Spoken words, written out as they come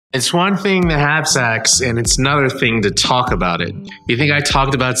It's one thing to have sex, and it's another thing to talk about it. You think I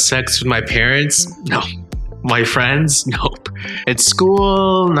talked about sex with my parents? No. My friends? Nope. At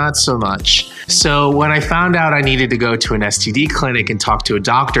school, not so much. So when I found out I needed to go to an STD clinic and talk to a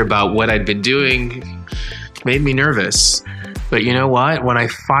doctor about what I'd been doing, it made me nervous. But you know what? When I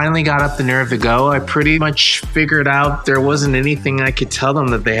finally got up the nerve to go, I pretty much figured out there wasn't anything I could tell them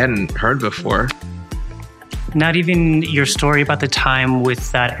that they hadn't heard before. Not even your story about the time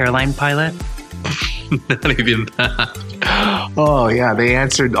with that airline pilot? Not even that. Oh, yeah, they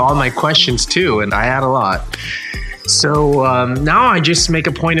answered all my questions too, and I had a lot. So now I just make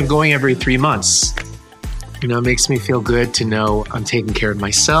a point of going every 3 months. You know, it makes me feel good to know I'm taking care of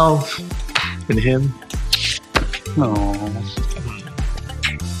myself and him. Oh.